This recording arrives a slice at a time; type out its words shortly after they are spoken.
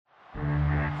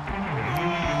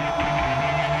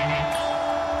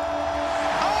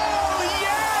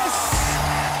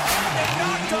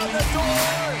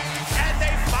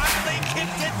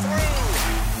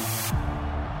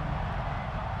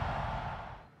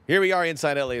Here we are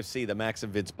inside LAFC, the Max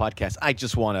and Vince podcast. I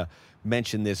just want to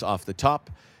mention this off the top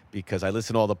because I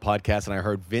listen to all the podcasts and I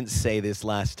heard Vince say this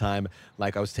last time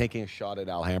like I was taking a shot at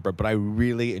Alhambra, but I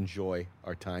really enjoy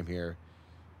our time here.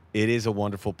 It is a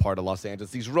wonderful part of Los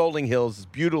Angeles. These rolling hills, this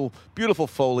beautiful, beautiful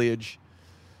foliage.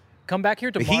 Come back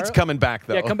here tomorrow. The heat's coming back,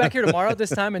 though. Yeah, come back here tomorrow this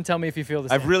time and tell me if you feel the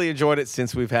same. I've really enjoyed it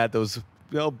since we've had those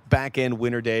back-end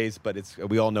winter days, but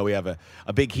we all know we have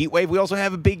a big heat wave. We also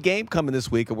have a big game coming this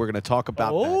week, and we're going to talk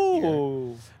about that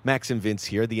here. Max and Vince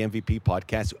here, the MVP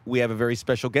podcast. We have a very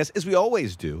special guest, as we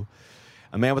always do,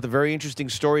 a man with a very interesting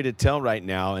story to tell right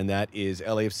now, and that is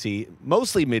LAFC,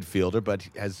 mostly midfielder, but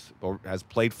has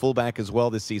played fullback as well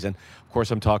this season. Of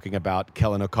course, I'm talking about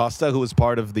Kellyn Acosta, who was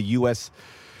part of the U.S.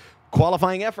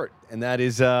 qualifying effort, and that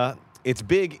is it's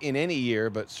big in any year,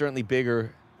 but certainly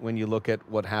bigger when you look at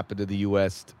what happened to the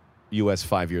U.S.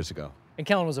 5 years ago. And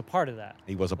Kellyn was a part of that.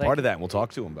 He was a part of that, and we'll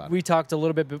talk to him about it. We talked a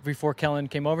little bit before Kellyn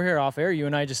came over here off air, you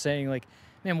and I just saying, like,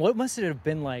 man, what must it have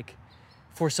been like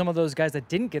for some of those guys that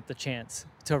didn't get the chance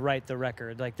to write the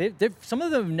record? Like, some of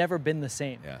them have never been the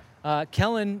same. Yeah.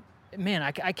 Kellyn, man,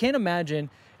 I can't imagine,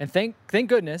 and thank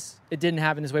goodness it didn't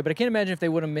happen this way, but I can't imagine if they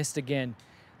would have missed again.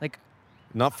 Like,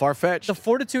 not far-fetched. The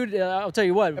fortitude, I'll tell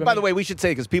you what. And by the way, we should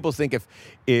say, because people think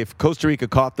if Costa Rica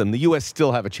caught them, the U.S.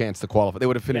 still have a chance to qualify. They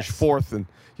would have finished fourth, and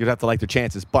you'd have to like their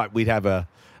chances, but we'd have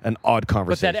an odd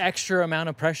conversation. But that extra amount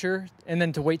of pressure, and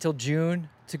then to wait till June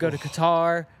to go to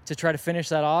Qatar to try to finish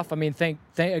that off. I mean, thank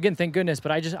goodness,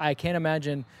 but I can't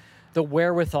imagine the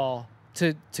wherewithal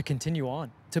to continue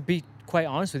on, to be quite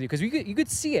honest with you, because you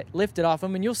could see it lifted off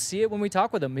him, and you'll see it when we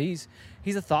talk with him. He's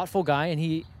a thoughtful guy,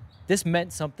 and this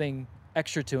meant something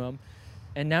extra to him,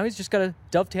 and now he's just got to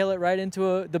dovetail it right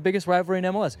into the biggest rivalry in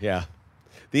MLS. Yeah,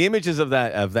 the images of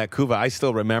that Cuva I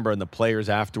still remember, and the players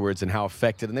afterwards, and how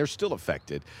affected, and they're still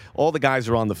affected. All the guys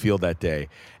are on the field that day,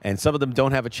 and some of them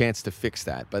don't have a chance to fix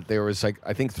that. But there was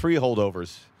I think 3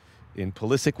 holdovers. In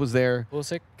Pulisic was there.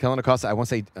 Kellyn Acosta. I want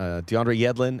to say DeAndre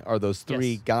Yedlin are those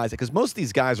 3 guys. Because most of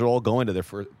these guys are all going to their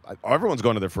first. Everyone's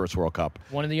going to their first World Cup.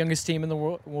 One of the youngest team in the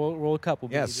World Cup will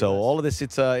be. Yeah. So all of this,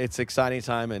 it's exciting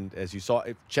time, and as you saw,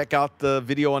 check out the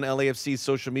video on LAFC's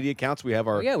social media accounts. We have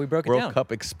our we broke it World down.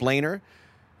 Cup explainer,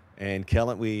 and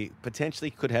Kellyn, we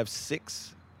potentially could have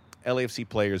 6 LAFC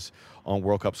players on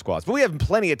World Cup squads, but we have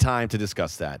plenty of time to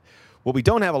discuss that. What we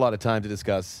don't have a lot of time to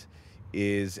discuss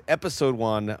is episode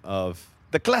 1 of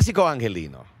the Clásico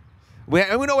Angelino. We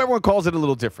know everyone calls it a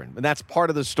little different, and that's part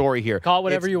of the story here. Call it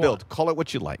whatever you want. Call it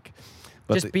what you like.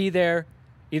 But just be there,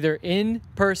 either in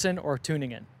person or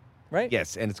tuning in, right?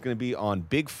 Yes, and it's going to be on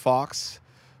Big Fox,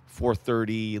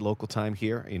 4:30 local time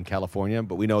here in California.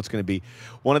 But we know it's going to be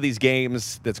one of these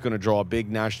games that's going to draw a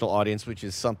big national audience, which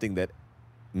is something that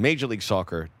Major League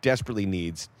Soccer desperately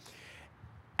needs.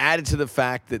 Added to the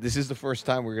fact that this is the first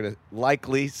time we're going to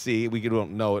likely see, we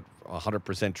don't know it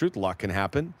 100% truth, a lot can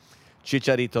happen,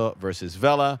 Chicharito versus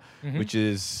Vela, which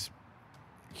is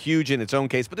huge in its own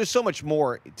case. But there's so much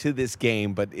more to this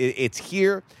game. But it's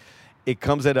here. It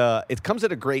comes at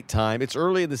a great time. It's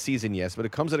early in the season, yes, but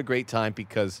it comes at a great time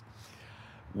because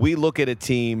we look at a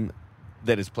team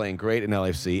that is playing great in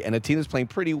LAFC and a team that's playing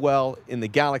pretty well in the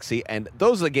Galaxy. And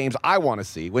those are the games I want to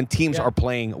see. When teams are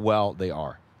playing well, they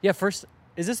are. Yeah,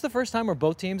 is this the first time where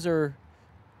both teams are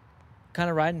kind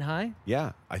of riding high?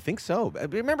 Yeah, I think so.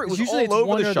 Remember, it was usually all over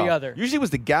one the or shop. the other. Usually it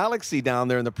was the Galaxy down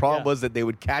there, and the problem was that they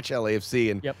would catch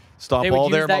LAFC and stop They would all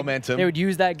use their that- momentum. They would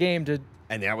use that game to...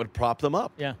 And that would prop them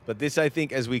up. Yeah. But this, I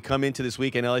think, as we come into this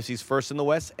weekend, LAFC's first in the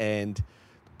West, and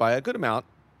by a good amount,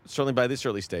 certainly by this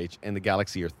early stage, and the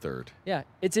Galaxy are third. Yeah,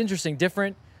 it's interesting,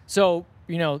 different. So,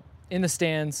 in the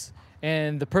stands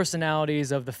and the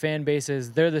personalities of the fan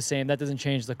bases, they're the same. That doesn't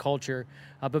change the culture.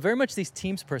 But very much these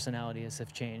teams' personalities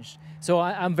have changed. So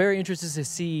I'm very interested to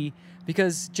see,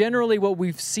 because generally what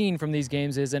we've seen from these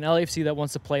games is an LAFC that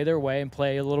wants to play their way and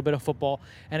play a little bit of football,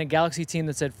 and a Galaxy team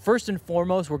that said, first and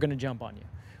foremost, we're going to jump on you.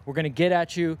 We're going to get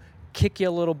at you, kick you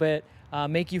a little bit,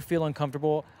 make you feel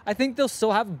uncomfortable. I think they'll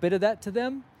still have a bit of that to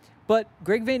them, but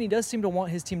Greg Vanney does seem to want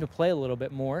his team to play a little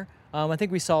bit more. I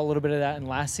think we saw a little bit of that in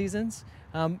last season's.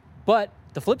 But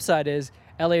the flip side is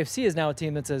LAFC is now a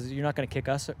team that says you're not going to kick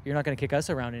us. You're not going to kick us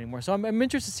around anymore. So I'm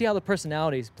interested to see how the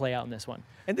personalities play out in this one.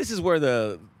 And this is where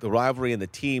the rivalry and the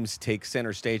teams take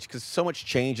center stage, because so much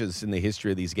changes in the history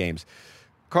of these games.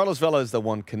 Carlos Vela is the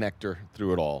one connector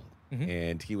through it all,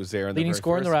 and he was there in the leading very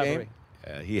scorer in the first rivalry.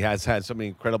 game. He has had so many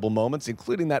incredible moments,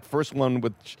 including that first one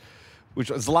which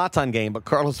was a Zlatan game, but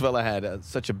Carlos Vela had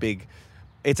such a big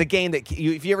It's a game that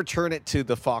if you ever turn it to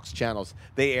the Fox channels,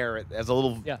 they air it as a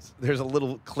little. Yes. There's a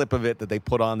little clip of it that they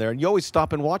put on there, and you always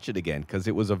stop and watch it again because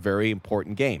it was a very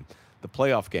important game, the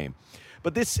playoff game.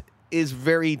 But this is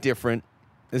very different.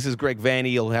 This is Greg Vanney.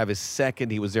 He'll have his second.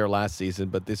 He was there last season,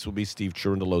 but this will be Steve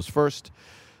Cherundolo's first.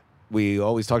 We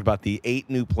always talked about the 8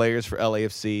 new players for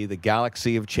LAFC. The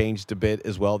Galaxy have changed a bit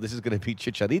as well. This is going to be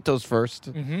Chicharito's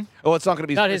first. Mm-hmm. Oh, it's not going to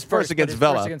be not his first against his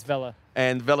Vela. First against Vela.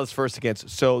 And Vela's first against.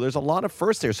 So there's a lot of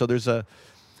firsts there. So there's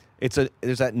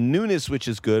that newness, which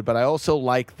is good. But I also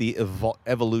like the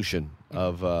evolution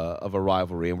of a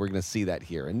rivalry, and we're going to see that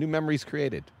here. And new memories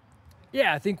created.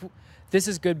 Yeah, I think this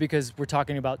is good because we're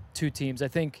talking about 2 teams. I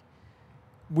think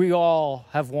we all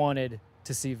have wanted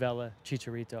to see Vela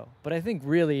Chicharito. But I think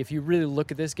really, if you really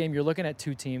look at this game, you're looking at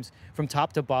 2 teams from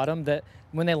top to bottom that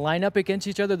when they line up against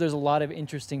each other, there's a lot of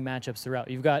interesting matchups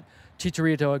throughout. You've got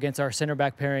Chicharito against our center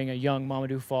back pairing, a young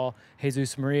Mamadou Fall,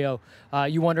 Jesus Murillo.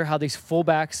 You wonder how these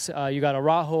fullbacks, you got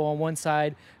Araujo on one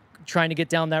side trying to get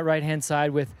down that right-hand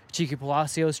side with Chiqui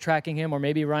Palacios tracking him, or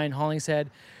maybe Ryan Hollingshead.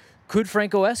 Could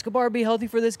Franco Escobar be healthy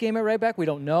for this game at right back? We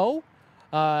don't know.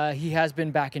 He has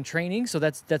been back in training, so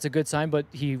that's a good sign, but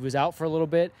he was out for a little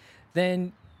bit.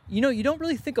 Then, you don't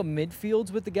really think of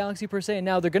midfields with the Galaxy per se, and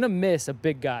now they're going to miss a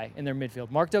big guy in their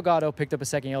midfield. Mark Delgado picked up a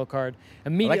second yellow card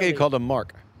immediately. I like how you called him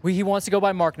Mark. He wants to go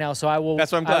by Mark now, so I will.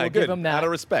 That's what I'm glad. I will give him that out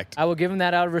of respect. I will give him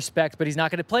that out of respect, but he's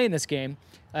not going to play in this game.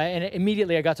 And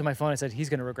immediately I got to my phone and said he's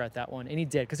going to regret that one, and he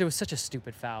did because it was such a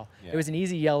stupid foul. Yeah. It was an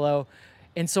easy yellow,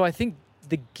 and so I think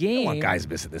the game. You don't want guys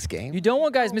missing this game. You don't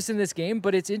want guys missing this game,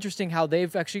 but it's interesting how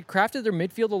they've actually crafted their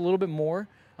midfield a little bit more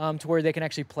to where they can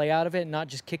actually play out of it and not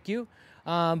just kick you.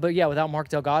 But yeah, without Mark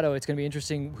Delgado, it's going to be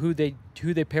interesting who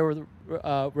they pair with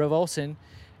Revulsion,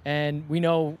 and we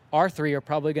know our 3 are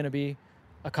probably going to be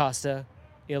Acosta,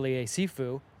 Ilie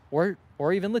Sifu,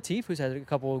 or even Latif, who's had a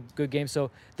couple of good games. So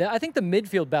I think the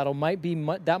midfield battle might be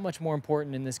that much more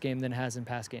important in this game than it has in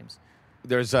past games.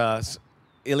 There's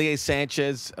Ilie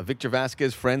Sanchez, Victor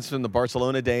Vasquez, friends from the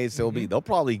Barcelona days. They'll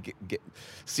probably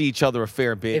see each other a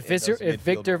fair bit. If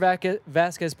Victor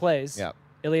Vasquez plays, yeah,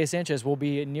 Ilie Sanchez will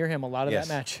be near him a lot of that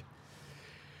match.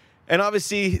 And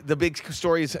obviously, the big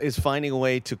story is finding a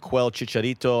way to quell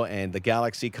Chicharito, and the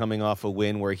Galaxy coming off a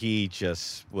win where he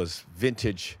just was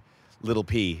vintage Little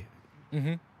P.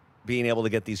 Mm-hmm. Being able to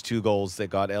get these 2 goals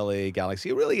that got LA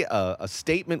Galaxy really a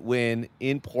statement win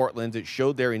in Portland. It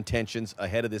showed their intentions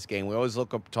ahead of this game. We always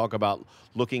talk about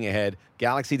looking ahead.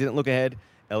 Galaxy didn't look ahead.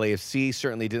 LAFC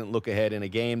certainly didn't look ahead in a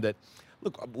game that,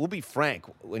 look, we'll be frank.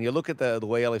 When you look at the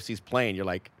way LAFC's playing, you're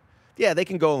like, yeah, they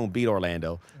can go and beat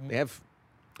Orlando. Mm-hmm. They have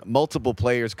multiple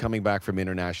players coming back from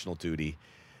international duty.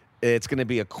 It's going to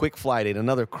be a quick flight and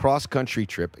another cross-country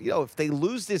trip. If they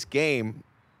lose this game,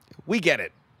 we get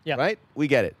it, right? We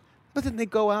get it. But then they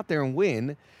go out there and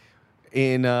win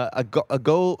in a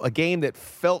game that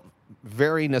felt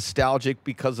very nostalgic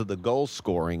because of the goal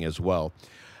scoring as well,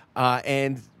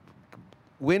 and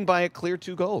win by a clear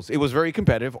 2 goals. It was very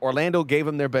competitive. Orlando gave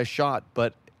them their best shot,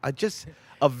 but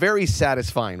a very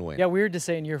satisfying win. Yeah, weird to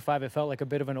say in year 5, it felt like a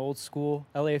bit of an old school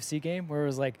LAFC game where it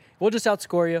was like, we'll just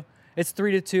outscore you. It's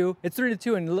 3-2. It's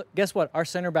 3-2, and look, guess what? Our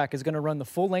center back is going to run the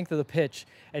full length of the pitch,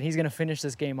 and he's going to finish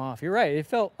this game off. You're right. It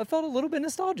felt a little bit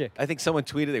nostalgic. I think someone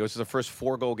tweeted it was the first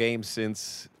 4-goal game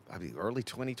since early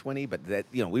 2020, but that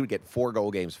we would get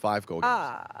 4-goal games, 5-goal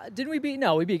games. Didn't we beat?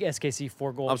 No, we beat SKC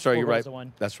 4 goals. I'm sorry, you're right.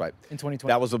 That's right. In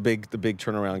 2020, that was the big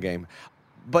turnaround game.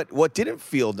 But what didn't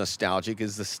feel nostalgic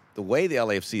is the way the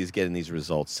LAFC is getting these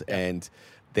results, and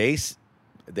they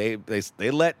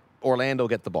let Orlando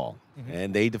get the ball,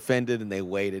 and they defended and they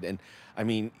waited. And, I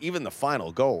mean, even the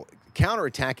final goal,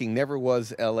 counterattacking never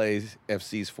was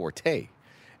LAFC's forte.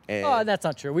 And that's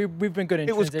not true. We've been good in transition.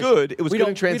 It was good. It was good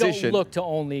in transition. We don't look to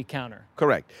only counter.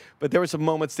 Correct. But there were some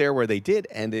moments there where they did,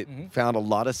 and it found a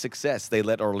lot of success. They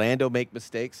let Orlando make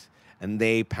mistakes, and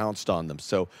they pounced on them.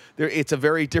 So it's a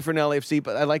very different LAFC,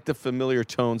 but I like the familiar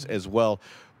tones as well.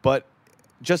 But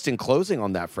just in closing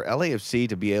on that, for LAFC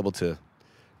to be able to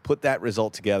put that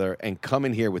result together and come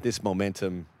in here with this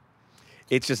momentum,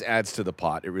 it just adds to the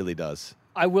pot. It really does.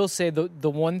 I will say the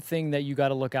one thing that you got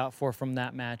to look out for from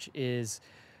that match is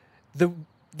the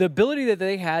ability that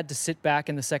they had to sit back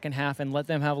in the second half and let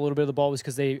them have a little bit of the ball was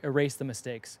because they erased the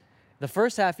mistakes. The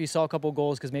first half, you saw a couple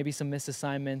goals because maybe some missed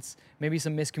assignments, maybe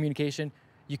some miscommunication.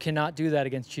 You cannot do that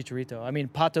against Chicharito. I mean,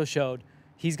 Pato showed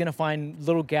he's going to find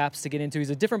little gaps to get into.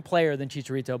 He's a different player than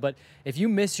Chicharito. But if you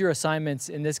miss your assignments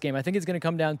in this game, I think it's going to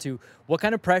come down to what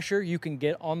kind of pressure you can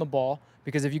get on the ball.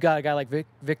 Because if you got a guy like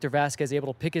Victor Vasquez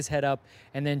able to pick his head up,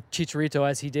 and then Chicharito,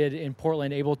 as he did in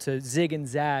Portland, able to zig and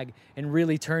zag and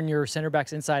really turn your center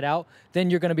backs inside out,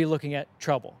 then you're going to be looking at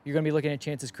trouble. You're going to be looking at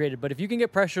chances created. But if you can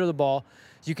get pressure to the ball,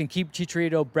 you can keep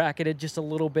Chicharito bracketed just a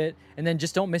little bit, and then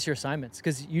just don't miss your assignments,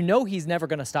 because you know he's never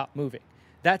going to stop moving.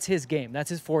 That's his game. That's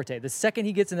his forte. The second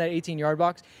he gets in that 18-yard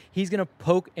box, he's going to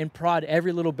poke and prod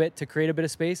every little bit to create a bit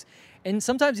of space. And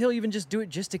sometimes he'll even just do it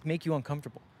just to make you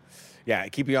uncomfortable. Yeah,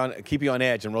 keep you on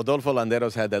edge. And Rodolfo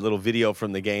Landeros had that little video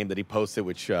from the game that he posted,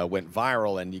 which went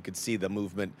viral, and you could see the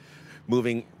moving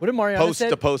what did Mariano post said?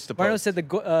 to post to post. Mariano said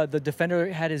the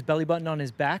defender had his belly button on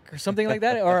his back or something like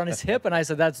that, or on his hip, and I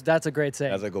said that's a great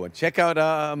saying. That's a good one. Check out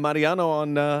Mariano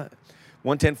on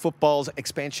 110 Football's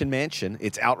Expansion Mansion.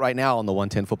 It's out right now on the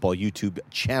 110 Football YouTube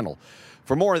channel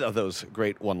for more of those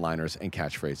great one-liners and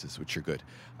catchphrases, which are good.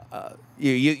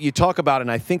 You talk about,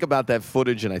 and I think about that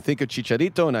footage, and I think of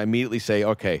Chicharito, and I immediately say,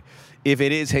 okay, if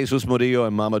it is Jesus Murillo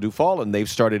and Mamadou Fall, and they've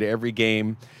started every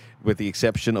game with the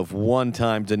exception of one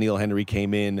time Daniel Henry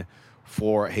came in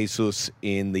for Jesus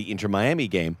in the Inter-Miami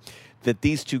game, that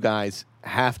these two guys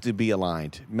have to be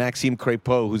aligned. Maxime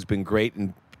Crépeau, who's been great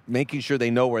in making sure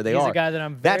they know where they are. He's a guy that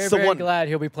I'm very glad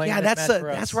he'll be playing this match for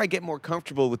us. That's where I get more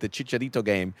comfortable with the Chicharito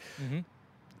game. Mm-hmm.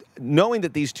 Knowing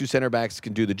that these two center backs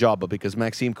can do the job, but because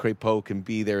Maxime Crépeau can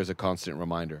be there as a constant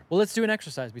reminder. Well, let's do an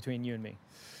exercise between you and me.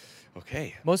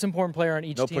 Okay. Most important player on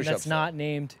each No team that's not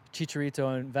named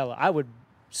Chicharito and Vela. I would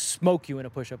smoke you in a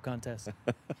push-up contest.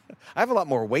 I have a lot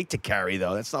more weight to carry,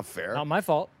 though. That's not fair. Not my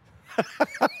fault.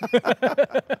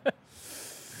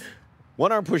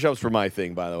 One-arm push-ups were my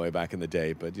thing, by the way, back in the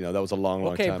day. But, that was a long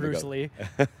time ago. Okay, Bruce Lee.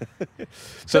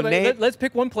 So let's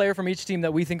pick one player from each team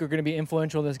that we think are going to be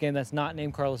influential in this game that's not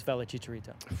named Carlos Vela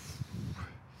Chicharito.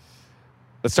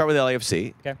 Let's start with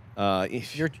LAFC. Okay.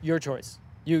 Your choice.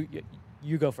 You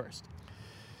go first.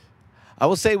 I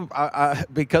will say,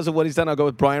 because of what he's done, I'll go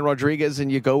with Brian Rodriguez,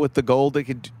 and you go with the goal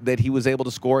that he was able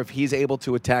to score if he's able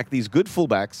to attack these good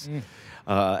fullbacks.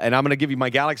 And I'm going to give you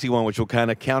my Galaxy one, which will kind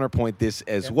of counterpoint this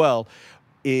as well,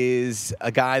 is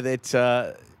a guy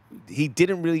that he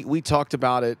didn't really – we talked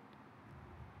about it.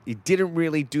 He didn't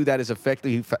really do that as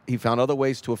effectively. He found other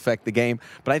ways to affect the game.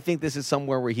 But I think this is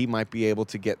somewhere where he might be able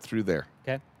to get through there.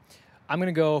 Okay. I'm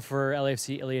going to go for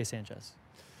LAFC, Ilie Sanchez.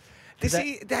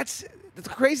 That's the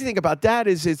crazy thing about that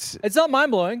is it's not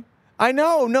mind-blowing. I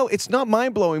know. No, it's not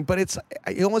mind-blowing, but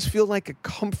I almost feel like a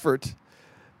comfort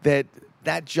that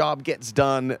job gets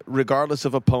done regardless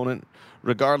of opponent,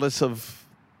 regardless of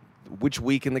which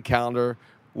week in the calendar,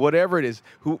 whatever it is,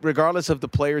 regardless of the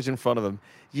players in front of him.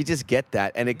 You just get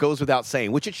that, and it goes without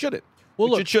saying, which it shouldn't.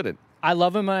 It shouldn't. I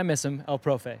love him and I miss him, El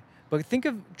Profe. But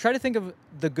try to think of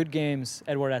the good games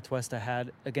Edward Atuesta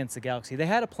had against the Galaxy. They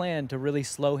had a plan to really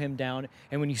slow him down.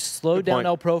 And when you slow down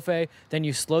El Profe, then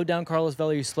you slow down Carlos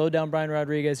Vela, you slow down Brian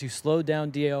Rodriguez, you slow down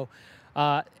Dio.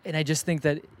 And I just think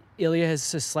that Ilie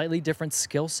has a slightly different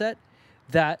skill set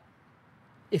that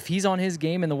if he's on his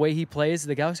game and the way he plays,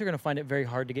 the Galaxy are going to find it very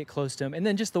hard to get close to him. And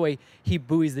then just the way he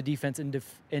buoys the defense in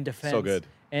defense. So good.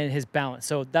 And his balance.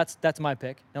 So that's my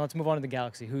pick. Now let's move on to the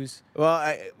Galaxy.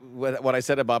 Well, what I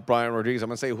said about Brian Rodriguez, I'm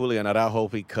going to say Julian Araujo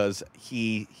because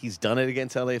he's done it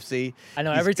against LAFC. I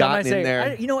know. Every time I say,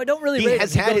 I don't really rate him.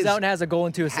 He goes out and has a goal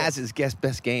and 2 assists. Has his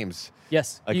best games.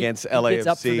 Yes, against LAFC. He gets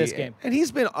up for this game. And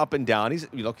he's been up and down. He's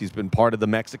been part of the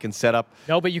Mexican setup.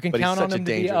 No, but you can count on him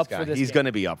to be up for this. He's going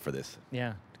to be up for this.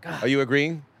 Yeah. God. Are you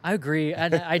agreeing? I agree.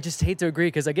 And I just hate to agree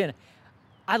because, again,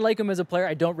 I like him as a player.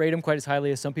 I don't rate him quite as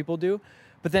highly as some people do.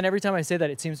 But then every time I say that,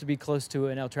 it seems to be close to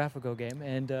an El Tráfico game,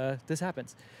 and this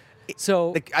happens.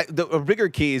 So the bigger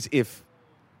key is if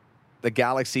the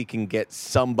Galaxy can get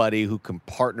somebody who can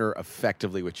partner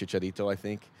effectively with Chicharito, I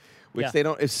think, which they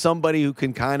don't. If somebody who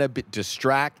can kind of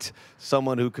distract,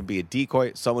 someone who can be a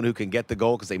decoy, someone who can get the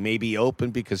goal because they may be open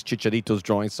because Chicharito's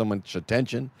drawing so much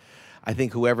attention. I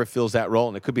think whoever fills that role,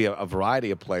 and it could be a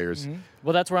variety of players,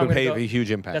 well, that's where I'm going to go. A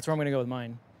huge impact. That's where I'm going to go with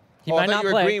mine. He I might thought not you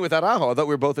were play. agreeing with Araujo. I thought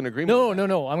we were both in agreement. No.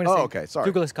 I'm going to say okay, sorry.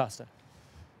 Douglas Costa.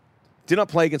 Did not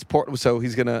play against Portland, so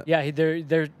he's going to... Yeah,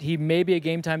 he may be a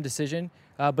game-time decision,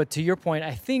 but to your point,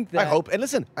 I think that...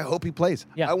 I hope he plays.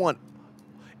 Yeah. I want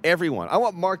everyone. I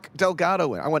want Mark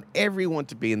Delgado in. I want everyone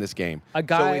to be in this game.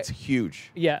 So it's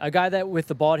huge. Yeah, a guy that with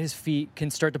the ball at his feet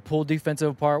can start to pull defensive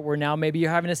apart, where now maybe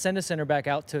you're having to send a center back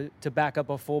out to back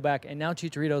up a fullback, and now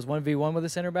Chicharito's 1v1 with a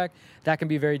center back. That can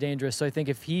be very dangerous. So I think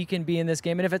if he can be in this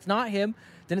game, and if it's not him,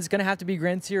 then it's going to have to be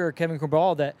Grandsir or Kevin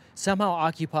Cabral that somehow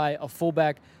occupy a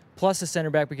fullback plus a center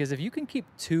back, because if you can keep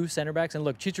 2 center backs, and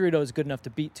look, Chicharito is good enough to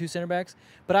beat 2 center backs,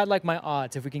 but I'd like my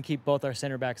odds if we can keep both our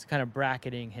center backs kind of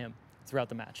bracketing him throughout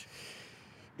the match.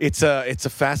 It's a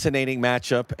fascinating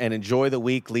matchup, and enjoy the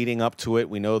week leading up to it.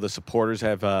 We know the supporters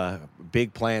have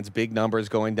big plans, big numbers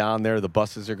going down there. The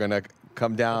buses are going to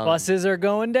come down. Buses are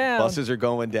going down. Buses are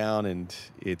going down, and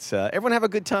it's everyone have a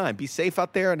good time. Be safe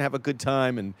out there and have a good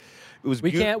time. And it was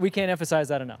we can't emphasize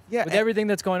that enough. Yeah, with everything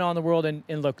that's going on in the world, and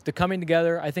look, the coming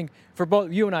together. I think for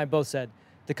both you and I both said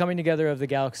the coming together of the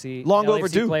Galaxy, long LAFC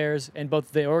overdue players, and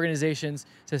both the organizations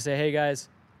to say, hey guys,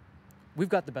 we've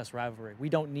got the best rivalry. We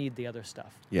don't need the other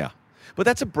stuff. Yeah. But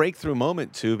that's a breakthrough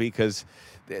moment, too, because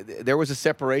there was a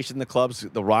separation in the clubs.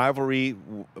 The rivalry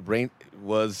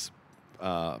was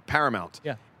paramount.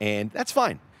 Yeah. And that's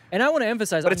fine. And I want to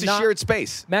emphasize, but it's a shared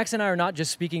space. Max and I are not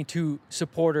just speaking to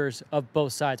supporters of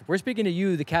both sides. We're speaking to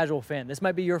you, the casual fan. This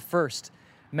might be your first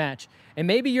match. And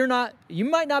maybe you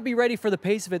might not be ready for the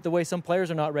pace of it the way some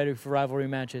players are not ready for rivalry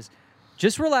matches.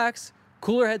 Just relax.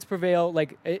 Cooler heads prevail.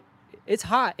 Like, it's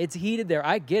hot. It's heated there.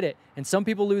 I get it. And some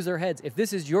people lose their heads. If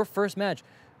this is your first match,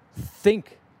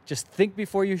 just think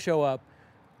before you show up.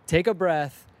 Take a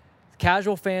breath.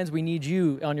 Casual fans, we need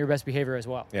you on your best behavior as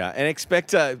well. Yeah, and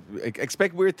expect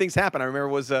weird things happen. I remember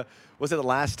was it the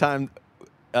last time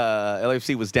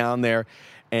LAFC was down there,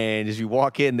 and as you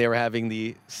walk in, they were having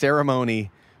the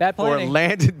ceremony for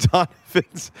Landon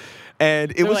Donovan's,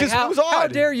 and it was like, it was odd. How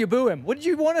dare you boo him? What did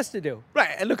you want us to do?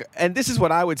 Right, and look, and this is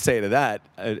what I would say to that.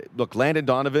 Look, Landon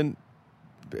Donovan,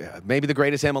 maybe the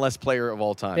greatest MLS player of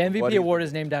all time. The MVP award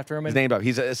is named after him. He's named after.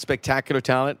 He's a spectacular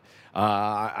talent.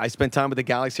 I spent time with the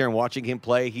Galaxy here and watching him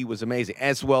play. He was amazing,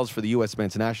 as well as for the U.S.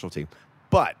 men's national team.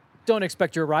 But don't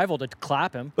expect your rival to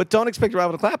clap him. But don't expect your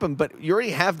rival to clap him. But you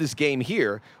already have this game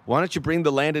here. Why don't you bring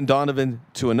the Landon Donovan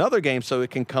to another game so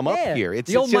it can come up here? It's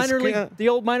the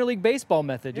old minor league baseball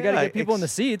method. You got to get people in the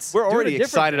seats. We're already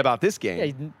excited about this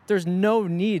game. Yeah, there's no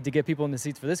need to get people in the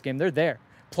seats for this game. They're there,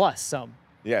 plus some.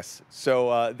 Yes.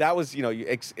 So that was, you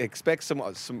expect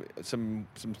some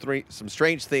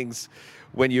strange things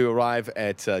when you arrive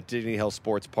at Dignity Health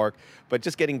Sports Park. But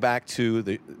just getting back to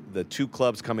the two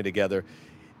clubs coming together,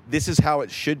 this is how it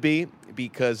should be,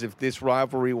 because if this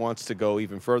rivalry wants to go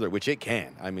even further, which it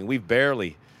can. I mean, we have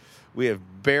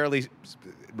barely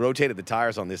rotated the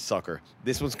tires on this sucker.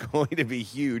 This one's going to be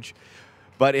huge,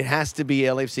 but it has to be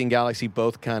LAFC and Galaxy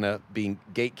both kind of being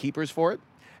gatekeepers for it.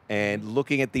 And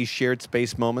looking at these shared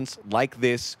space moments like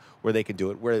this, where they can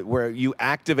do it, where you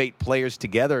activate players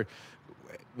together.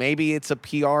 Maybe it's a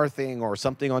PR thing or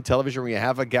something on television where you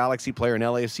have a Galaxy player, an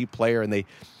LAFC player, and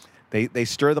they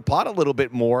stir the pot a little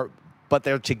bit more, but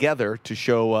they're together to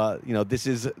show, this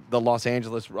is the Los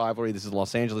Angeles rivalry, this is the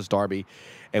Los Angeles derby,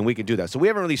 and we can do that. So we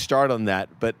haven't really started on that,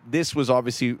 but this was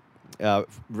obviously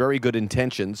very good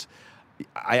intentions.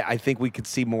 I think we could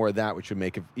see more of that, which would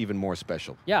make it even more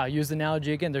special. Yeah, I'll use the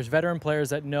analogy again. There's veteran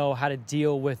players that know how to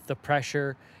deal with the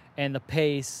pressure and the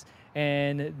pace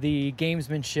and the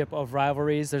gamesmanship of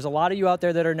rivalries. There's a lot of you out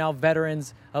there that are now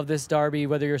veterans of this derby,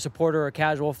 whether you're a supporter or a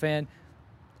casual fan.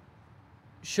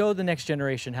 Show the next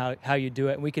generation how you do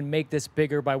it, and we can make this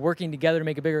bigger by working together to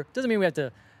make it bigger. Doesn't mean we have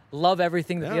to love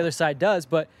everything that the other side does,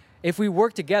 but if we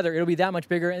work together, it'll be that much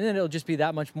bigger, and then it'll just be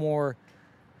that much more.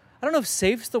 I don't know if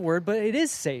safe's the word, but it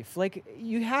is safe. Like,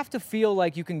 you have to feel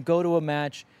like you can go to a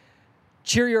match,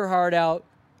 cheer your heart out,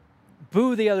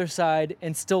 boo the other side,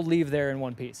 and still leave there in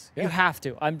one piece. Yeah. You have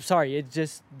to. I'm sorry. It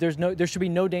just there should be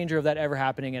no danger of that ever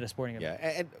happening at a sporting event. Yeah,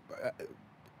 and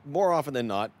more often than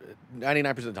not,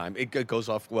 99% of the time, it goes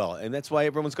off well, and that's why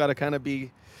everyone's got to kind of be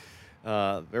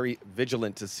very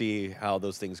vigilant to see how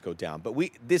those things go down. But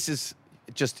this is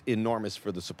just enormous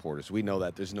for the supporters. We know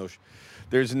that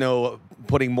there's no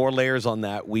putting more layers on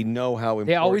that. We know how important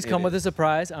they always come with a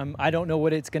surprise. I don't know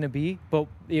what it's going to be, but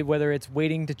whether it's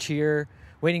waiting to cheer,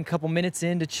 waiting a couple minutes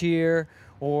in to cheer,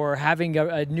 or having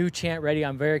a new chant ready,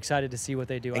 I'm very excited to see what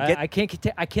they do. I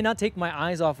cannot take my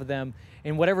eyes off of them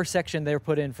in whatever section they're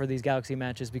put in for these Galaxy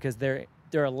matches, because they're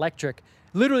electric,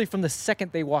 literally from the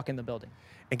second they walk in the building.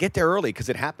 And get there early, because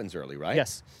it happens early, right?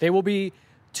 Yes, they will be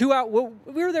 2 hours. Well,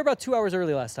 we were there about 2 hours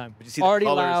early last time. But you see already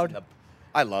the loud.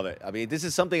 I love it. I mean, this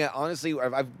is something honestly,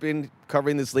 I've been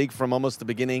covering this league from almost the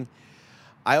beginning.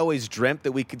 I always dreamt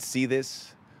that we could see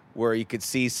this, where you could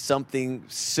see something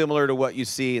similar to what you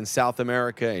see in South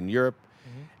America and Europe,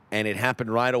 and it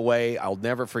happened right away. I'll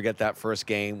never forget that first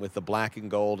game with the black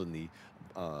and gold and the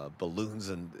balloons,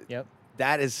 and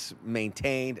that is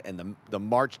maintained. And the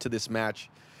march to this match,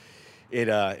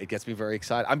 it gets me very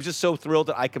excited. I'm just so thrilled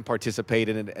that I can participate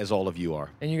in it, as all of you are.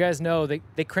 And you guys know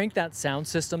they crank that sound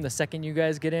system the second you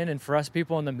guys get in, and for us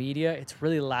people in the media, it's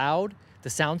really loud the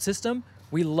sound system,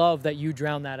 we love that you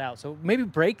drown that out. So maybe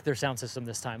break their sound system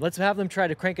this time. Let's have them try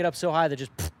to crank it up so high that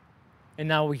just, and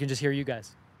now we can just hear you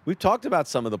guys. We've talked about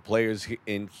some of the players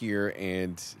in here,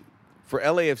 and for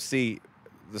LAFC,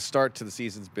 the start to the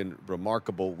season's been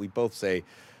remarkable. We both say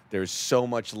there's so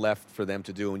much left for them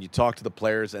to do. When you talk to the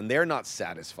players, and they're not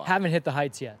satisfied. Haven't hit the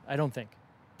heights yet, I don't think.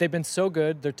 They've been so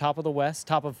good. They're top of the West,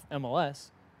 top of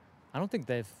MLS. I don't think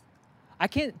I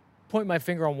can't point my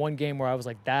finger on one game where I was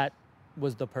like, that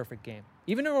was the perfect game.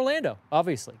 Even in Orlando,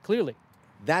 obviously, clearly.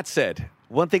 That said,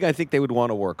 one thing I think they would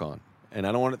want to work on, and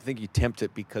I don't want to think you tempt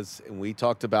it because we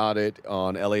talked about it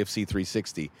on LAFC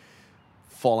 360,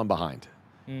 falling behind.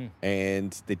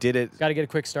 And they did it. Got to get a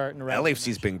quick start. In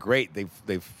LAFC's been great.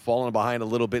 They've fallen behind a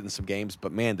little bit in some games,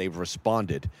 but, man, they've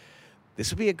responded.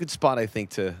 This would be a good spot, I think,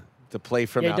 to play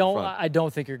from out front. I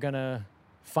don't think you're going to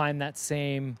find that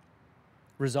same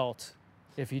result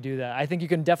if you do that. I think you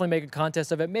can definitely make a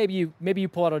contest of it. Maybe you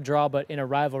pull out a draw, but in a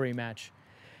rivalry match,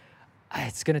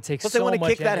 it's going to take so much energy. But they want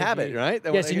to kick that habit, right?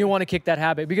 Yes, and you want to kick that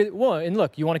habit because, and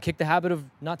look, you want to kick the habit of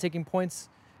not taking points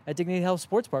at Dignity Health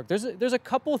Sports Park. There's a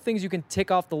couple of things you can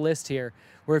tick off the list here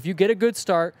where if you get a good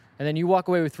start and then you walk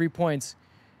away with 3 points,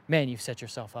 man, you've set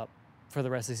yourself up for the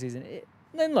rest of the season.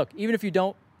 Then look, even if you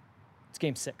don't, it's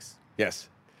game 6. Yes.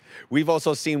 We've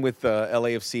also seen with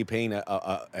LAFC paying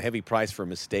a heavy price for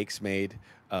mistakes made.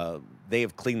 They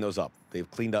have cleaned those up. They've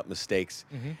cleaned up mistakes.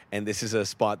 And this is a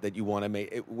spot that you want to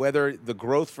make. Whether the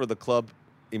growth for the club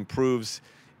improves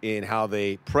in how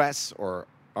they press or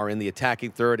are in the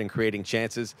attacking third and creating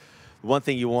chances, one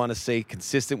thing you want to stay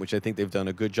consistent, which I think they've done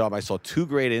a good job. I saw 2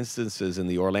 great instances in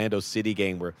the Orlando City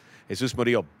game where Jesus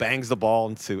Murillo bangs the ball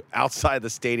into outside the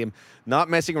stadium, not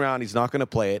messing around. He's not going to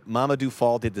play it. Mamadou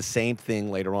Fall did the same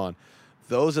thing later on.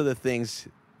 Those are the things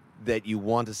that you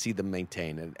want to see them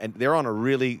maintain. And they're on a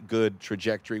really good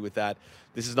trajectory with that.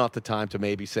 This is not the time to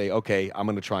maybe say, okay, I'm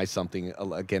going to try something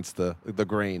against the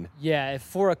grain. Yeah, if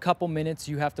for a couple minutes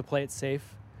you have to play it safe,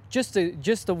 just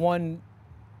the one,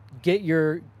 get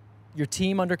your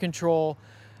team under control,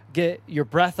 get your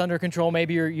breath under control.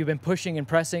 Maybe you've been pushing and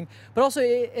pressing, but also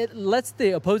it lets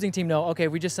the opposing team know, okay,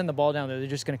 if we just send the ball down there, they're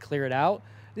just going to clear it out.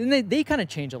 Then they kind of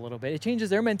change a little bit. It changes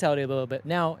their mentality a little bit.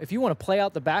 Now, if you want to play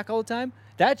out the back all the time,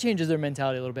 that changes their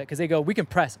mentality a little bit because they go, we can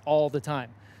press all the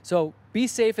time. So be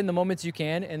safe in the moments you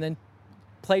can and then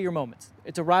play your moments.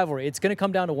 It's a rivalry. It's going to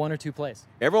come down to 1 or 2 plays.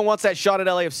 Everyone wants that shot at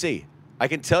LAFC. I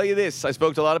can tell you this. I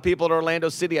spoke to a lot of people at Orlando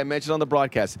City. I mentioned on the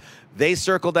broadcast. They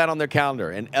circled that on their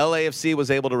calendar, and LAFC was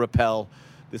able to repel.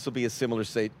 This will be a similar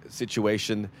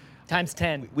situation. Times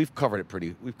 10. We've covered it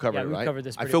pretty. We've covered it, right? We've covered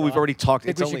this pretty I feel well. we've already talked.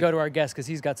 I think we should go to our guest because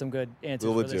he's got some good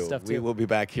answers for this stuff, too. We will be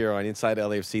back here on Inside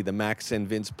LAFC, the Max and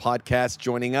Vince podcast.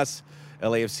 Joining us,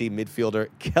 LAFC midfielder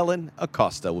Kellyn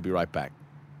Acosta. We'll be right back.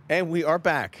 And we are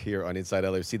back here on Inside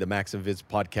LAFC, the Max and Vince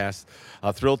podcast.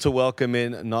 Thrilled to welcome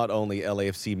in not only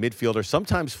LAFC midfielder,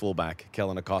 sometimes fullback,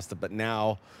 Kellyn Acosta, but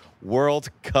now World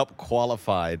Cup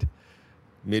qualified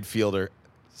midfielder,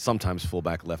 sometimes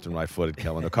fullback, left and right-footed,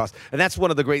 Kellyn Acosta. And that's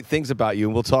one of the great things about you,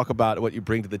 and we'll talk about what you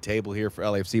bring to the table here for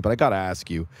LAFC. But I got to ask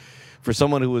you, for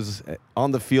someone who was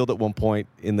on the field at one point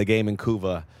in the game in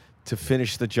Couva, to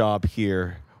finish the job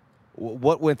here,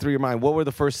 what went through your mind? What were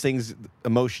the first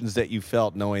emotions that you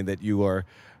felt knowing that you are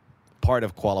part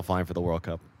of qualifying for the World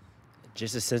Cup?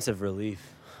 Just a sense of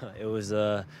relief. It was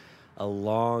a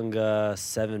long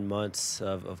 7 months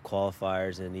of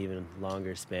qualifiers and even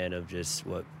longer span of just,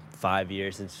 5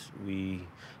 years since we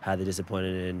had the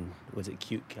disappointment in, was it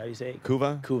cute? How do you say it?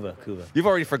 Couva? Couva. You've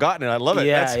already forgotten it. I love it.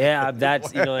 Yeah,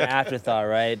 that's an afterthought,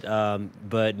 right?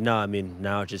 But no, I mean,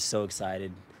 now just so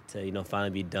excited to finally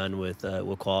be done with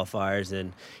qualifiers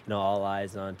and all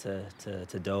eyes on to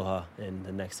Doha in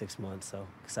the next 6 months. So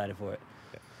excited for it.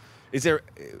 Is there?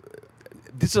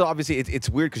 This is obviously it's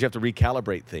weird because you have to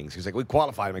recalibrate things. It's like we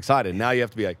qualified. I'm excited. Now you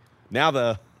have to be like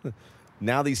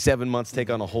now these 7 months take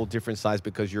on a whole different size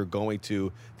because you're going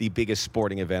to the biggest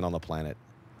sporting event on the planet.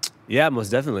 Yeah, most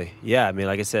definitely. Yeah, I mean,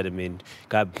 like I said,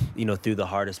 got through the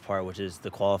hardest part, which is the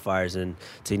qualifiers, and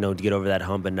to get over that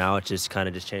hump. And now it's just kind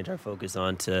of changed our focus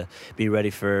on to be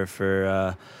ready for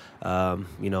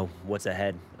what's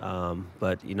ahead.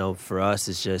 But for us,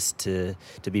 it's just to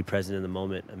be present in the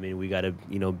moment. I mean, we got to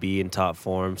be in top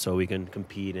form so we can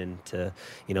compete and to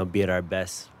be at our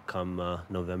best come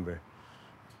November.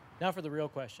 Now for the real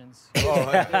questions.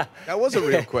 That was a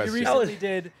real question. You recently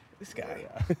did. This guy.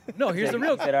 No, here's the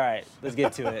real. All right, let's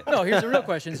get to it. No, here's the real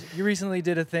questions. You recently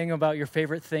did a thing about your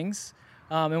favorite things,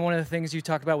 and one of the things you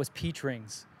talked about was peach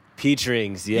rings. Peach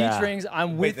rings, yeah. Peach rings.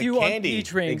 I'm with the you candy. on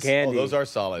peach rings. The candy. Oh, those are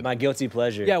solid. My guilty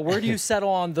pleasure. Yeah, where do you settle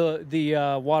on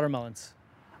the watermelons?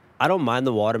 I don't mind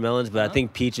the watermelons, but Uh-huh. I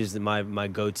think peach is my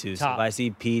go-to. So Top. if I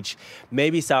see peach,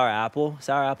 maybe sour apple.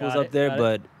 Sour apple's Got up it, there, got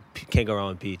but can't go wrong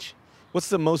with peach. What's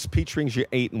the most peach rings you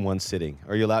ate in one sitting?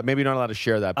 Are you allowed? Maybe you're not allowed to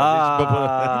share that.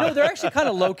 But No, they're actually kind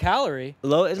of low calorie.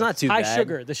 Low, it's not too High bad.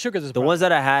 sugar. The sugar's The ones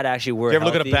that I had actually were you ever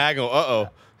look at a healthy. bag and go, uh-oh.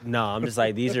 No, I'm just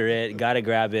like, these are it. Got to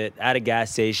grab it at a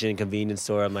gas station, convenience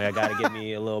store. I'm like, I got to get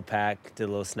me a little pack to a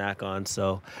little snack on.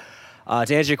 So to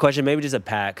answer your question, maybe just a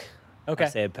pack. Okay. I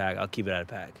say a pack. I'll keep it at a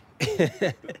pack.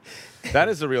 That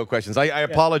is the real questions. I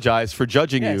apologize for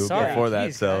judging Yeah, you sorry. before that.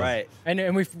 Jeez, So guys. Right.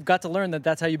 And we've got to learn that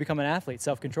that's how you become an athlete.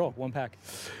 Self-control. One pack.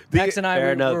 The- Max and I Fair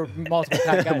we're enough. multiple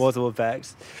pack guys. Multiple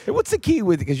packs. Hey, what's the key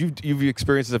with, because you've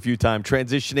experienced this a few times,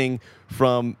 transitioning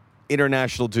from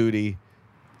international duty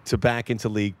to back into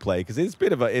league play? Because it's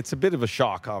a bit of a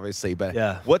shock, obviously. But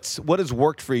Yeah. what has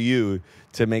worked for you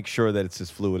to make sure that it's as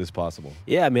fluid as possible?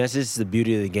 Yeah, I mean, that's just the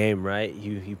beauty of the game, right?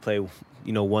 You play,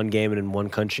 one game in one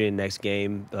country and next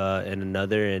game in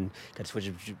another, and got to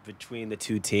switch between the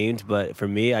two teams. But for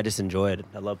me, I just enjoy it.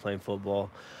 I love playing football.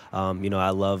 I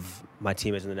love my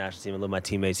teammates in the national team. I love my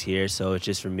teammates here. So it's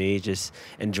just, for me, just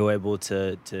enjoyable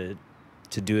to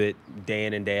do it day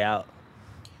in and day out.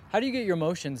 How do you get your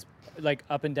emotions like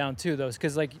up and down too, those?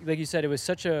 Because like you said, it was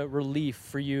such a relief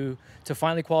for you to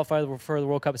finally qualify for the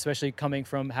World Cup, especially coming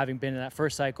from having been in that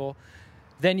first cycle.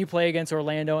 Then you play against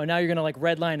Orlando, and now you're gonna like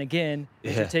redline again.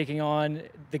 As You're Yeah. taking on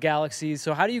the Galaxies.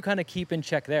 So how do you kind of keep in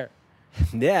check there?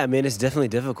 Yeah, I mean, it's definitely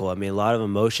difficult. I mean, a lot of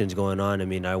emotions going on. I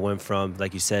mean, I went from,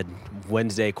 like you said,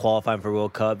 Wednesday qualifying for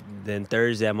World Cup. Then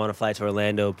Thursday, I'm on a flight to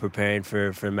Orlando preparing for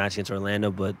a match against Orlando.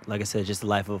 But like I said, just the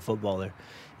life of a footballer.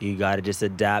 You got to just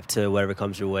adapt to whatever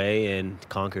comes your way and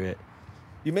conquer it.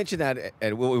 You mentioned that,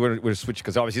 and we're switching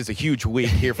because obviously it's a huge week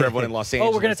here for everyone in Los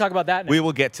Angeles. Oh, we're gonna talk about that now. We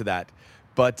will get to that.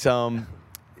 But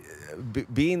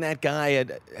being that guy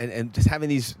and just having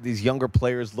these younger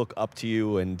players look up to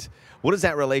you, and what has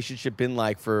that relationship been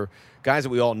like for guys that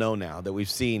we all know now, that we've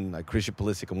seen, like Christian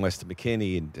Pulisic and Weston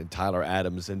McKennie and Tyler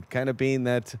Adams, and kind of being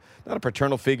that, not a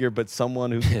paternal figure, but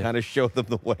someone who can kind of show them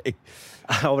the way?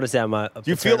 I want to say I'm a Do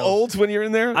you feel old when you're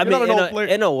in there? I You're not mean, an old player.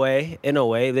 in a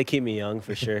way, they keep me young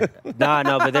for sure. No,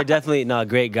 but they're definitely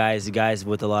great guys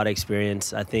with a lot of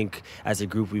experience. I think as a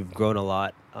group we've grown a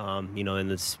lot, in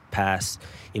this past,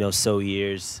 so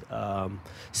years.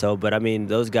 But I mean,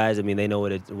 those guys, I mean, they know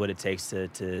what it takes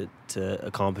to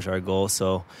accomplish our goal.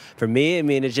 So for me, I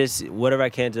mean, it's just whatever I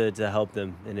can to help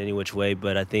them in any which way.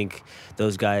 But I think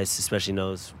those guys especially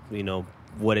knows,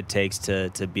 what it takes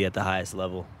to be at the highest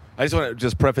level. I just want to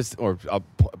just preface or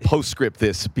postscript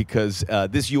this because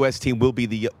this U.S. team will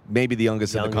be maybe the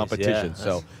youngest in the Youngest, competition. yeah.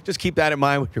 So just keep that in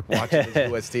mind when you're watching this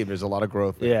U.S. team. There's a lot of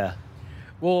growth there. Yeah.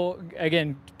 Well,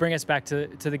 again, bring us back to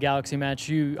the Galaxy match.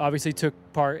 You obviously took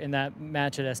part in that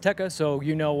match at Azteca, so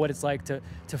you know what it's like to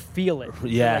feel it.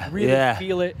 Yeah, To, like, really yeah.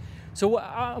 feel it. So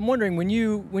I'm wondering, when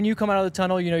you come out of the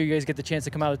tunnel, you guys get the chance to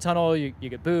come out of the tunnel, you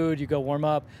get booed, you go warm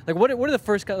up. Like, what are the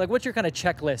first, like, what's your kind of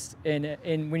checklist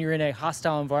in when you're in a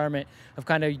hostile environment of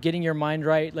kind of getting your mind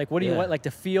right? Like, what do you like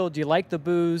to feel? Do you like the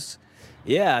boos?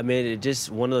 Yeah, I mean, it's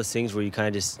just one of those things where you kind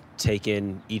of just take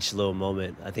in each little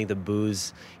moment. I think the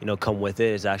boos, come with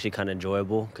it. It's actually kind of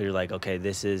enjoyable because you're like, okay,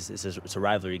 it's a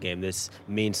rivalry game. This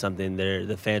means something.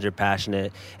 The fans are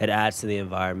passionate. It adds to the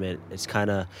environment. It's kind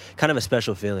of a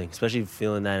special feeling, especially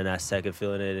feeling that in Azteca,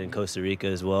 feeling it in Costa Rica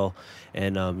as well,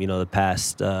 and the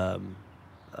past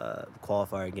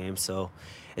qualifier game. So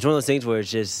it's one of those things where it's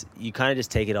just you kind of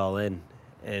just take it all in.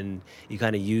 And you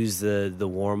kind of use the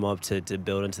warm up to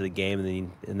build into the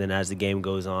game, and then as the game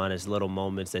goes on, it's little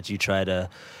moments that you try to,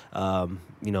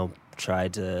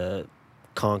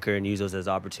 conquer and use those as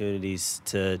opportunities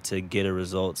to get a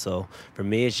result. So for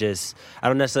me, it's just I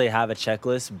don't necessarily have a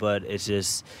checklist, but it's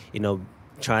just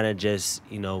trying to just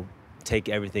take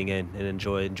everything in and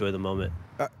enjoy the moment.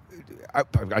 I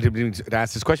didn't mean to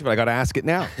ask this question, but I got to ask it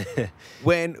now.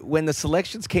 When the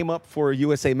selections came up for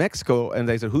USA Mexico, and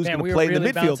they said who's going to play in the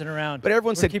midfield, bouncing around. but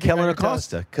everyone We're said keeping Kellen our toes.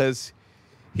 Acosta because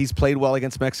he's played well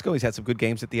against Mexico. He's had some good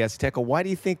games at the Azteca. Why do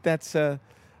you think that's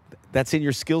in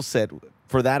your skill set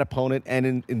for that opponent,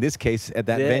 and in this case at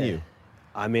that venue?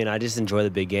 I mean, I just enjoy the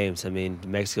big games. I mean,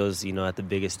 Mexico's, at the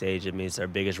biggest stage. I mean, it's our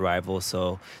biggest rival,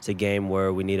 so it's a game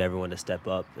where we need everyone to step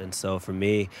up. And so for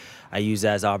me, I use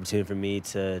that as an opportunity for me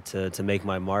to make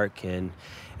my mark. And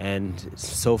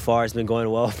so far, it's been going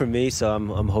well for me, so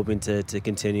I'm hoping to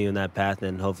continue in that path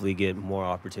and hopefully get more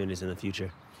opportunities in the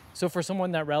future. So for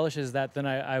someone that relishes that, then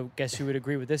I guess you would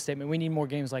agree with this statement. We need more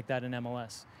games like that in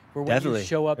MLS. Where when Definitely. you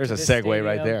show up There's to a this segue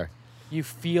right stadium, there. You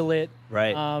feel it.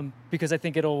 Right. Because I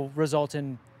think it'll result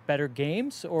in better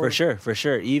games? Or For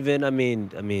sure. Even I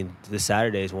mean, this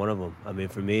Saturday is one of them. I mean,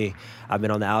 for me, I've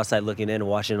been on the outside looking in and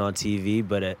watching it on TV,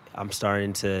 but I'm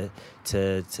starting to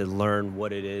learn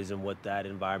what it is and what that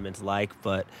environment's like.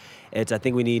 But I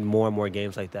think we need more and more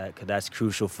games like that, because that's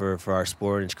crucial for our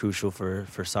sport, and it's crucial for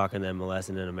soccer and the MLS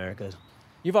and in America.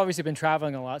 You've obviously been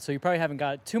traveling a lot, so you probably haven't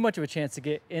got too much of a chance to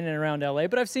get in and around LA.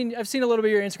 But I've seen a little bit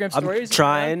of your Instagram stories.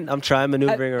 I'm trying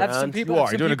maneuvering have around. some people, You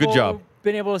are. You're doing a good job.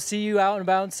 Been able to see you out and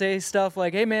about and say stuff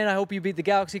like, "Hey, man, I hope you beat the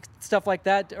Galaxy," stuff like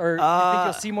that. Or do you think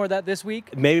you'll see more of that this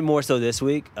week? Maybe more so this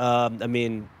week. I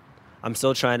mean, I'm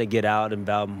still trying to get out and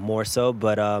about more so,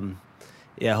 but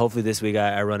yeah, hopefully this week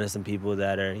I run into some people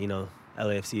that are,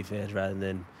 LAFC fans rather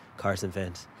than Carson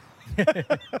fans.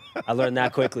 I learned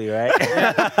that quickly, right?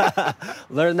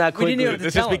 Learned that quickly. didn't even-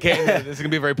 This is going to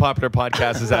be a very popular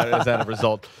podcast as that a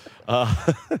result.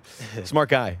 Smart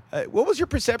guy. What was your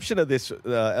perception of this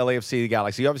LAFC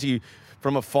Galaxy? Obviously,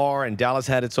 from afar, and Dallas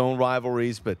had its own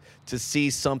rivalries, but to see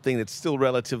something that's still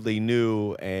relatively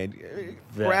new and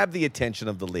grab the attention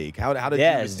of the league, how did you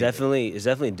it's receive it?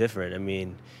 definitely different. I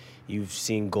mean, you've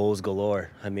seen goals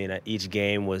galore. I mean, each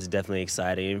game was definitely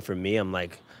exciting. And for me, I'm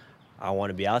like, I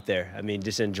want to be out there. I mean,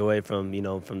 just enjoy it from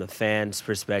the fans'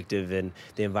 perspective and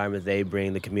the environment they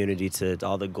bring, the community, to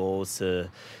all the goals, to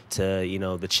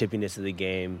the chippiness of the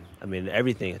game. I mean,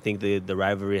 everything. I think the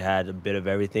rivalry had a bit of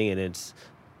everything, and it's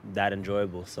that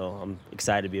enjoyable. So I'm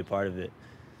excited to be a part of it.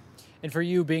 And for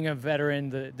you, being a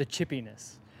veteran, the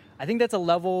chippiness, I think that's a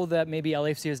level that maybe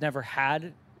LAFC has never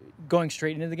had going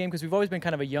straight into the game, because we've always been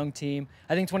kind of a young team.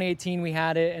 I think 2018 we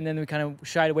had it, and then we kind of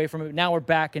shied away from it. Now we're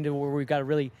back into where we've got a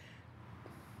really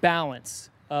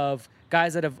balance of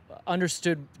guys that have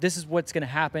understood this is what's going to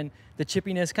happen, the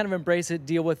chippiness, kind of embrace it,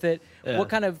 deal with it. Yeah. What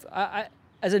kind of,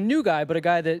 as a new guy, but a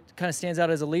guy that kind of stands out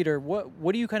as a leader,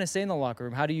 what do you kind of say in the locker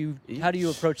room? How do you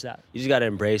approach that? You just got to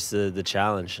embrace the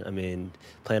challenge. I mean,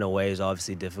 playing away is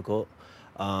obviously difficult,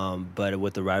 but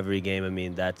with the rivalry game, I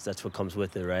mean, that's what comes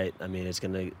with it, right? I mean, it's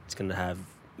gonna have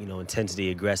intensity,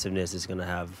 aggressiveness. It's gonna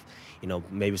have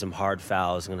maybe some hard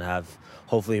fouls. It's gonna have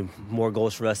hopefully more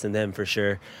goals for us than them, for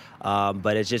sure.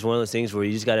 But it's just one of those things where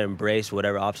you just got to embrace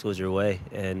whatever obstacles your way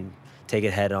and take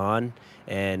it head on.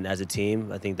 And as a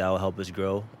team, I think that will help us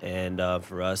grow. And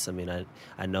for us, I mean,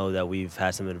 I know that we've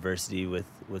had some adversity with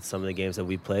some of the games that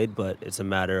we played, but it's a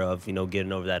matter of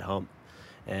getting over that hump.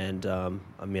 And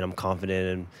I mean, I'm confident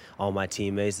in all my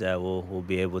teammates that we'll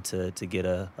be able to get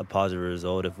a positive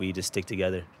result if we just stick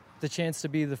together. The chance to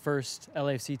be the first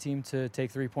LAFC team to take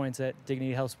 3 points at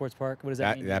Dignity Health Sports Park. What does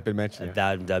that mean? That been mentioned.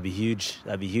 That'd be huge.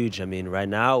 That'd be huge. I mean, right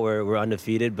now we're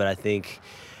undefeated, but I think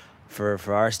for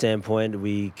our standpoint,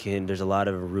 there's a lot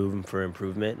of room for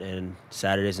improvement, and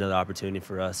Saturday's another opportunity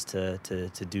for us to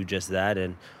do just that.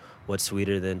 And what's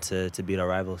sweeter than to beat our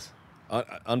rivals?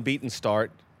 Unbeaten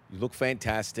start. You look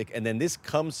fantastic, and then this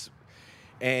comes.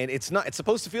 And it's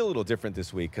supposed to feel a little different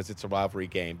this week because it's a rivalry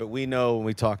game. But we know when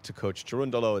we talk to Coach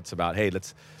Cherundolo, it's about, hey,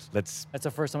 let's. That's the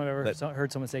first time I've ever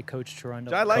heard someone say Coach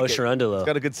Cherundolo. I like Coach it. Cherundolo. It's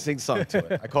got a good sing-song to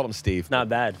it. I call him Steve. Not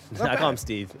bad. I call him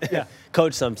Steve. Yeah.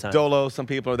 Coach sometimes. Dolo, some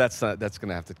people, that's going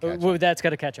to have to catch on. Well, that's got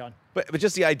to catch on. But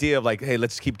just the idea of like, hey,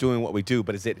 let's keep doing what we do.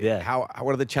 But is it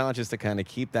what are the challenges to kind of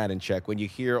keep that in check when you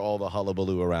hear all the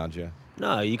hullabaloo around you?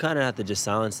 No, you kind of have to just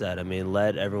silence that. I mean,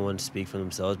 let everyone speak for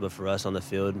themselves. But for us on the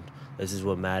field, this is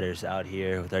what matters out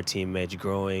here with our teammates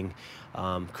growing,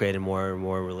 creating more and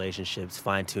more relationships,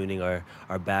 fine-tuning our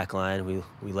back line.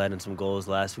 We let in some goals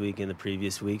last week and the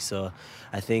previous week. So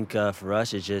I think for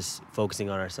us, it's just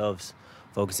focusing on ourselves,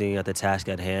 focusing at the task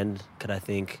at hand. Because I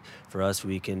think for us,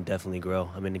 we can definitely grow.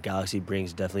 I mean, the Galaxy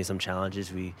brings definitely some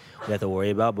challenges we have to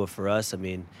worry about. But for us, I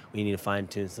mean, we need to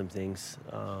fine-tune some things.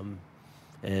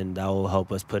 And that will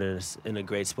help us put us in a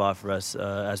great spot for us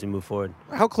as we move forward.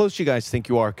 How close do you guys think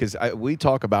you are? Because we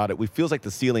talk about it. We feels like the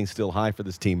ceiling's still high for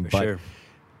this team. For sure.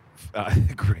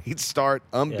 Great start,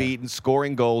 unbeaten,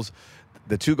 scoring goals.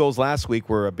 The 2 goals last week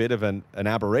were a bit of an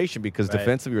aberration because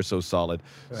defensively you're so solid.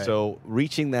 Right. So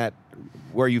reaching that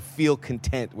where you feel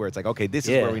content, where it's like, okay, this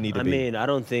is where we need to be. I mean, I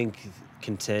don't think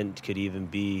content could even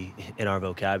be in our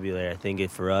vocabulary. I think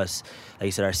for us, like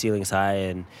you said, our ceiling's high,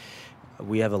 and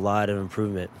we have a lot of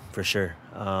improvement for sure.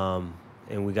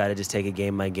 And we got to just take it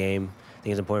game by game. I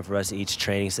think it's important for us each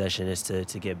training session is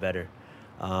to get better.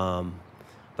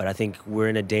 But I think we're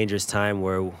in a dangerous time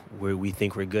where we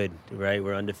think we're good, right?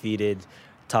 We're undefeated,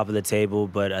 top of the table,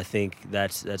 but I think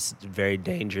that's very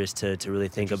dangerous to really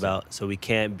think about. So we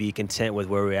can't be content with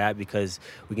where we're at because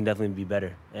we can definitely be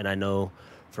better. And I know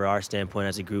for our standpoint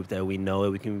as a group that we know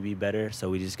it, we can be better. So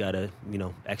we just got to,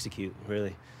 execute,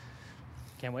 really.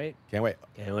 Can't wait. Can't wait.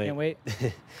 Can't wait.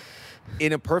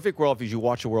 In a perfect world, if you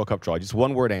watch a World Cup draw, just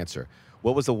one word answer.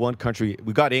 What was the one country?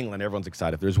 We got England. Everyone's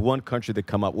excited. If there's one country that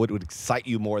come up, what would excite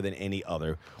you more than any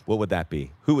other? What would that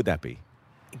be? Who would that be?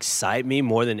 Excite me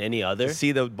more than any other? To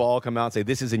see the ball come out and say,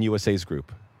 this is in USA's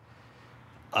group.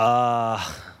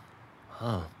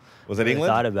 Was it I England?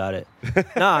 thought about it.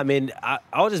 No, I mean, I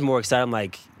was just more excited. I'm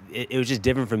like, it was just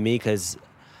different for me because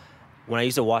when I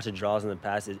used to watch the draws in the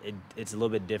past, it's a little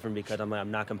bit different because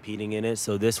I'm not competing in it.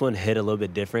 So this one hit a little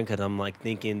bit different because I'm like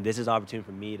thinking this is an opportunity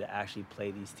for me to actually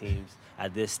play these teams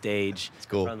at this stage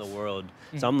cool. around the world.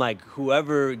 So I'm like,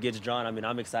 whoever gets drawn, I mean,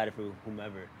 I'm excited for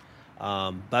whomever.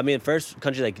 But I mean, the first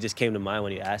country that just came to mind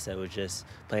when you asked that was just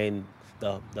playing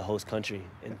the host country.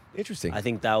 And Interesting. I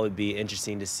think that would be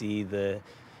interesting to see the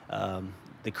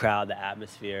crowd, the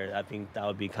atmosphere. I think that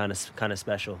would be kind of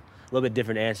special. A little bit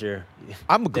different answer.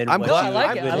 I'm than glad. what No, I you-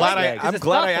 like it. I'm I glad. like it, 'cause I'm it's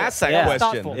glad I thoughtful. asked that Yeah. question.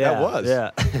 Thoughtful. Yeah. That was. Yeah.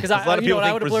 Because A lot of people I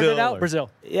think would have blurted it Brazil out. or- Brazil.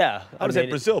 Yeah. I would say mean,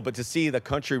 Brazil, but to see the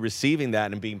country receiving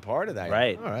that and being part of that.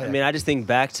 Right. All right. I mean, I just think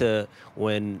back to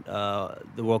when the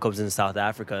World Cup was in South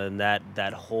Africa and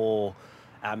that whole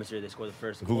atmosphere. They scored the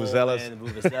first goal. Vuvuzelas. And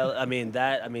Vuvuzela. I mean,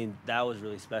 that was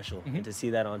really special. And to see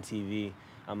that on TV,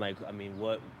 I'm like, I mean,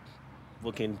 what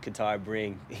can Qatar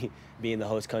bring, being the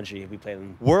host country if we play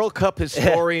them? World Cup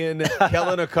historian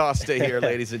Kellen Acosta here,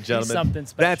 ladies and gentlemen. something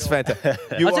special. That's fantastic.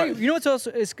 I'll tell you, you know what's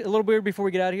also is a little weird before we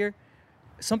get out of here?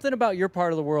 Something about your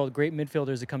part of the world, great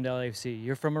midfielders that come to LAFC.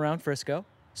 You're from around Frisco,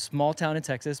 small town in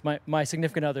Texas. My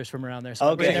significant other's from around there. So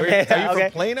Okay. Are you Okay.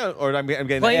 from Plano, or I'm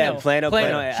getting Plano. Yeah, Plano.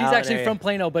 She's Allen actually area. from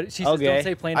Plano, but she says Okay. don't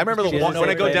say Plano. I remember because the she doesn't when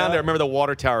I know go Plano. down there. I remember the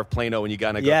water tower of Plano when you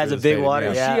gotta go. Yeah, through it's the a big stadium,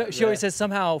 water, yeah. She always says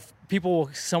somehow people will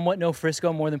somewhat know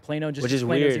Frisco more than Plano, just Which because is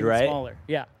Plano's weird, even right? smaller.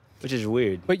 Yeah. Which is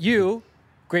weird. But you,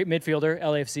 great midfielder,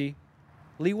 LAFC,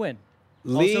 Lee Wynn.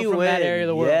 Lee also from Wynn, that area of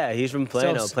the world. Yeah, he's from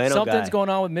Plano. So Plano something's guy. going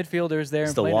on with midfielders there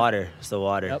It's in the Plano. water. It's the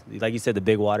water. Yep. Like you said, the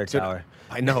big water tower.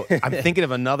 I know. I'm thinking of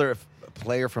another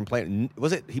player from Plano.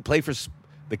 Was it? He played for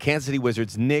the Kansas City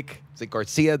Wizards. Nick, is it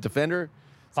Garcia, defender?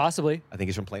 Possibly. I think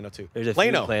he's from Plano too. There's a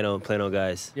Plano. few Plano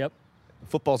guys. Yep.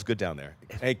 Football's good down there.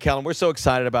 Hey, Kellen, we're so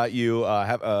excited about you.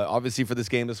 Obviously for this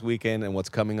game this weekend and what's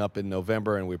coming up in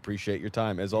November, and we appreciate your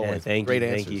time as always. thank Great you,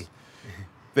 answers. thank you.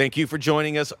 Thank you for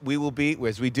joining us. We will be,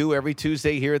 as we do every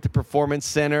Tuesday here at the Performance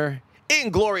Center in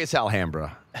glorious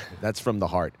Alhambra. That's from the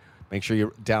heart. Make sure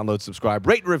you download, subscribe,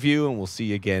 rate, and review, and we'll see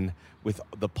you again with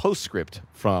the postscript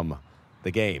from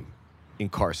the game in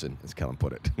Carson, as Kellen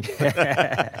put it. Yes!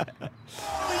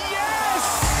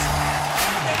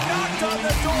 They knocked on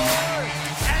the door,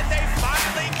 and they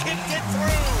finally kicked it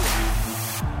through.